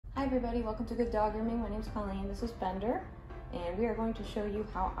Hi everybody, welcome to Good Dog Grooming. My name's Colleen, this is Bender, and we are going to show you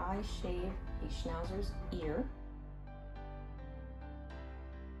how I shave a Schnauzer's ear.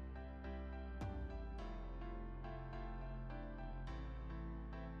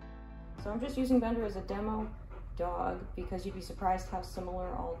 So I'm just using Bender as a demo dog because you'd be surprised how similar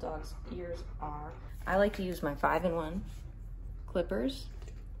all dogs' ears are. I like to use my 5-in-1 clippers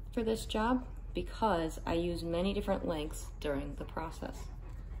for this job because I use many different lengths during the process.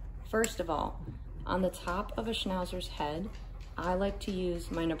 First of all, on the top of a Schnauzer's head, I like to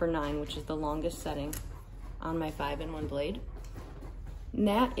use my number 9, which is the longest setting on my 5-in-1 blade. And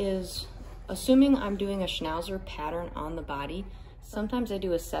that is, assuming I'm doing a Schnauzer pattern on the body, sometimes I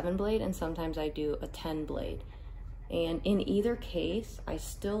do a 7 blade and sometimes I do a 10 blade. And in either case, I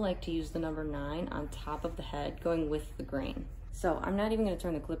still like to use the number 9 on top of the head going with the grain. So I'm not even gonna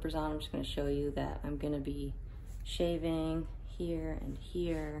turn the clippers on, I'm just gonna show you that I'm gonna be shaving here and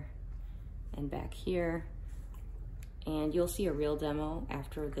here and back here, and you'll see a real demo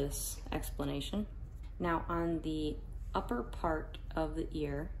after this explanation. Now on the upper part of the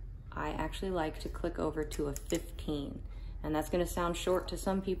ear, I actually like to click over to a 15, and that's gonna sound short to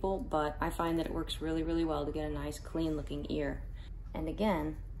some people, but I find that it works really, really well to get a nice clean looking ear. And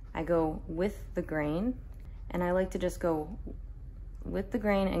again, I go with the grain, and I like to just go with the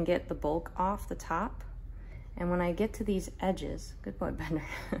grain and get the bulk off the top. And when I get to these edges, good boy Bender,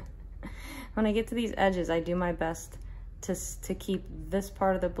 when I get to these edges, I do my best to keep this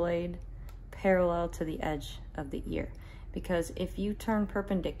part of the blade parallel to the edge of the ear. Because if you turn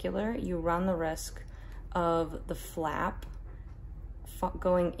perpendicular, you run the risk of the flap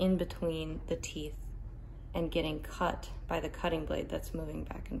going in between the teeth and getting cut by the cutting blade that's moving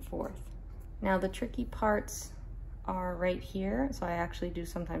back and forth. Now the tricky parts are right here, so I actually do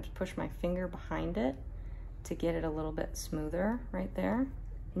sometimes push my finger behind it to get it a little bit smoother right there.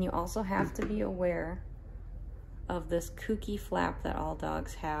 And you also have to be aware of this kooky flap that all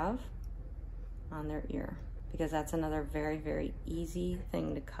dogs have on their ear, because that's another very, very easy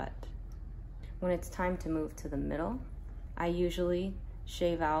thing to cut. When it's time to move to the middle, I usually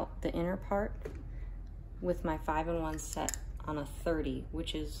shave out the inner part with my 5-in-1 set on a 30,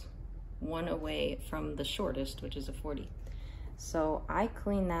 which is one away from the shortest, which is a 40. So I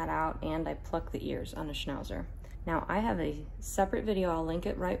clean that out and I pluck the ears on a Schnauzer. Now I have a separate video, I'll link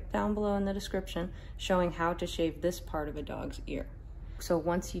it right down below in the description, showing how to shave this part of a dog's ear. So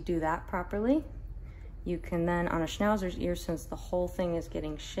once you do that properly, you can then, on a Schnauzer's ear, since the whole thing is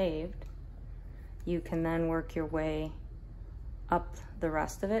getting shaved, you can then work your way up the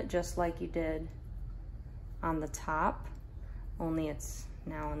rest of it, just like you did on the top, only it's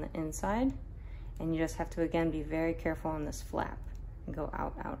now on the inside. And you just have to, again, be very careful on this flap and go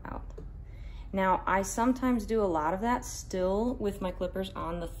out, out, out. Now, I sometimes do a lot of that still with my clippers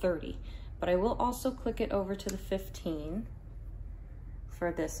on the 30, but I will also click it over to the 15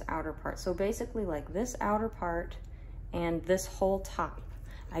 for this outer part. So basically like this outer part and this whole top,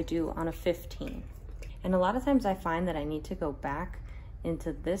 I do on a 15. And a lot of times I find that I need to go back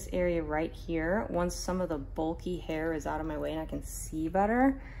into this area right here once some of the bulky hair is out of my way and I can see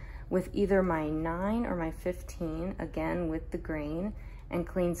better, with either my 9 or my 15, again with the grain, and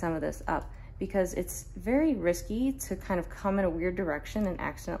clean some of this up, because it's very risky to kind of come in a weird direction and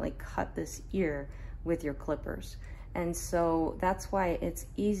accidentally cut this ear with your clippers. And so that's why it's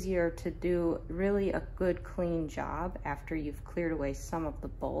easier to do really a good clean job after you've cleared away some of the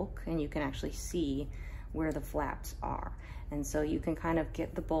bulk and you can actually see where the flaps are. And so you can kind of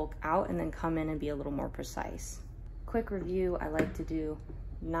get the bulk out and then come in and be a little more precise. Quick review, I like to do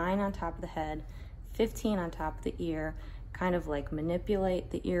 9 on top of the head, 15 on top of the ear, kind of like manipulate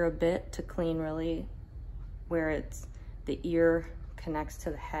the ear a bit to clean really where it's the ear connects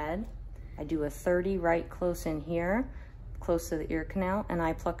to the head. I do a 30 right close in here, close to the ear canal, and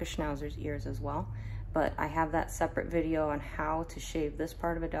I pluck a Schnauzer's ears as well. But I have that separate video on how to shave this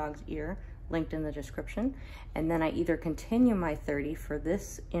part of a dog's ear linked in the description. And then I either continue my 30 for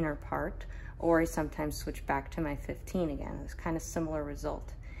this inner part, or I sometimes switch back to my 15 again. It's kind of similar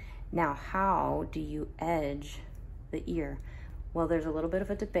result. Now, how do you edge the ear? Well, there's a little bit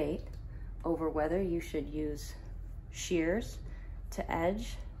of a debate over whether you should use shears to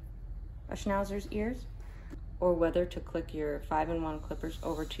edge a Schnauzer's ears, or whether to click your 5-in-1 clippers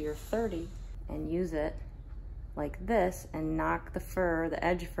over to your 30 and use it like this and knock the fur, the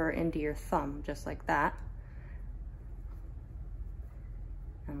edge fur, into your thumb, just like that,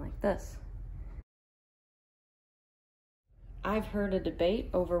 and like this. I've heard a debate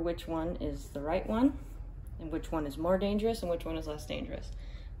over which one is the right one and which one is more dangerous and which one is less dangerous.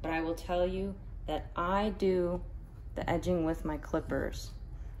 But I will tell you that I do the edging with my clippers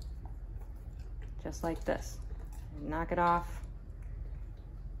just like this. I knock it off,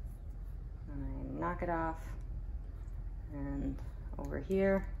 and I knock it off, and over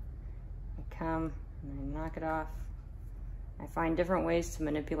here, I come and I knock it off. I find different ways to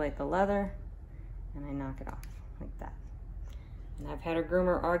manipulate the leather, and I knock it off like that. And I've had a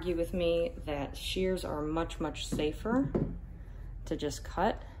groomer argue with me that shears are much, much safer to just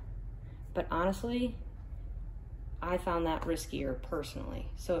cut, but honestly, I found that riskier personally.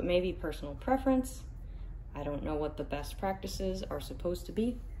 So it may be personal preference. I don't know what the best practices are supposed to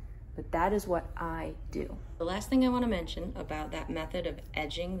be, but that is what I do. The last thing I want to mention about that method of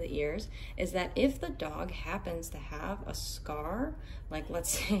edging the ears is that if the dog happens to have a scar, like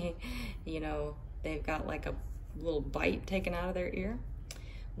let's say, you know, they've got like a little bite taken out of their ear,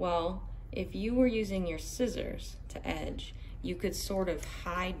 well, if you were using your scissors to edge, you could sort of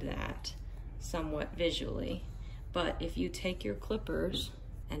hide that somewhat visually. But if you take your clippers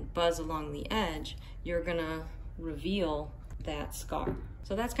and buzz along the edge, you're gonna reveal that scar.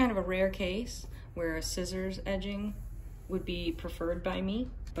 So that's kind of a rare case where a scissors edging would be preferred by me,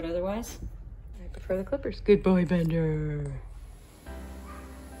 but otherwise, I prefer the clippers. Good boy, Bender.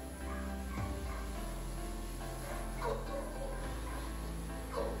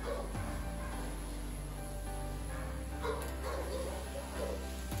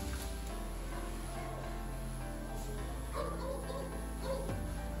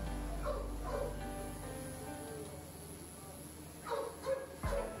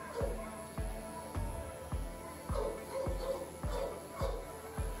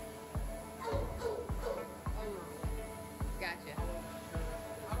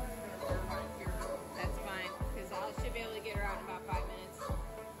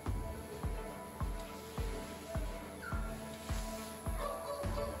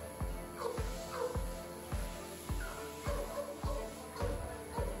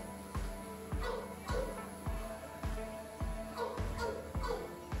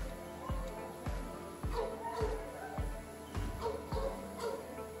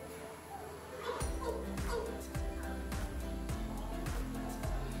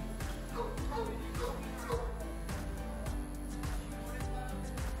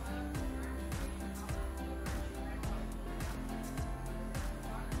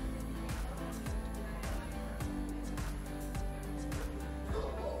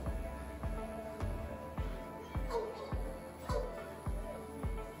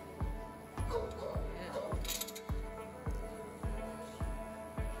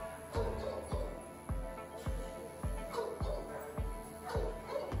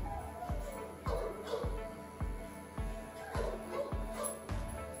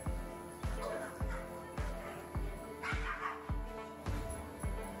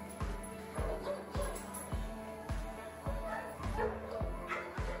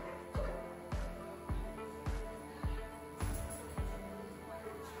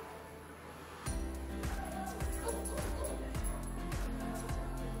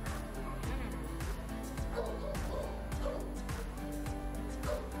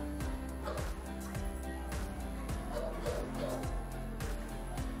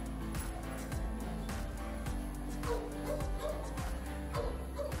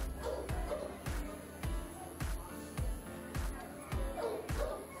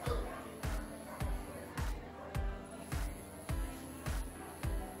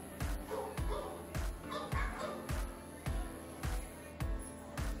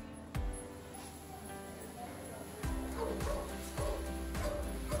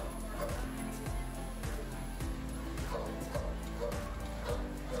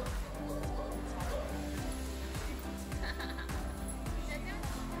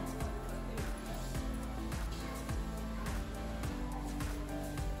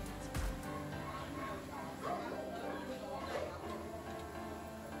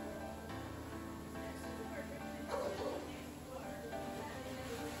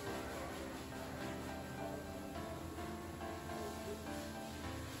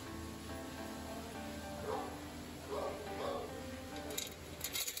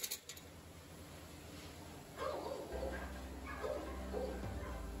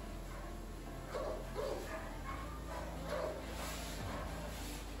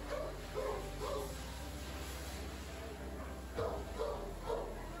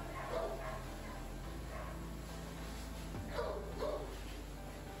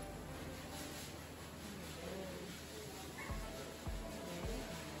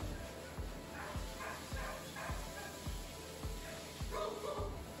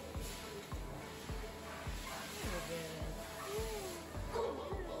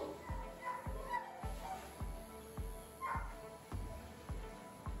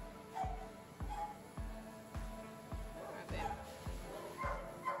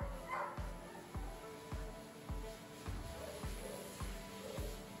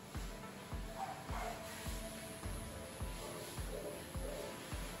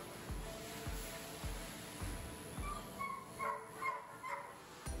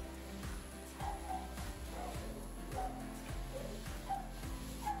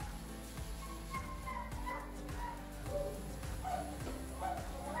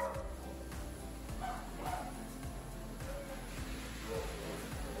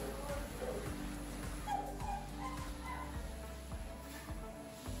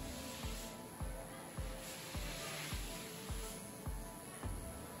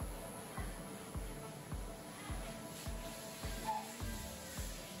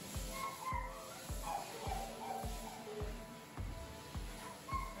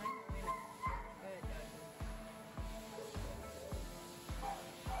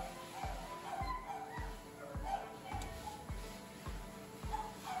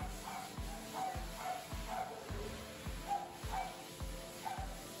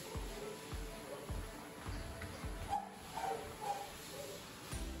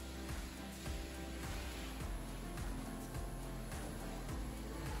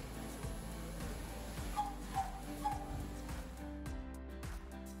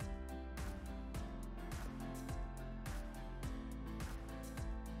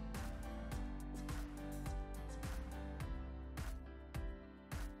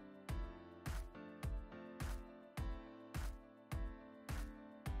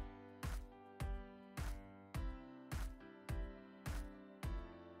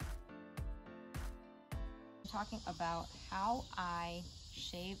 talking about how I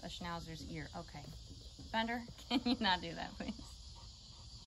shave a Schnauzer's ear. Okay, Bender, can you not do that, please?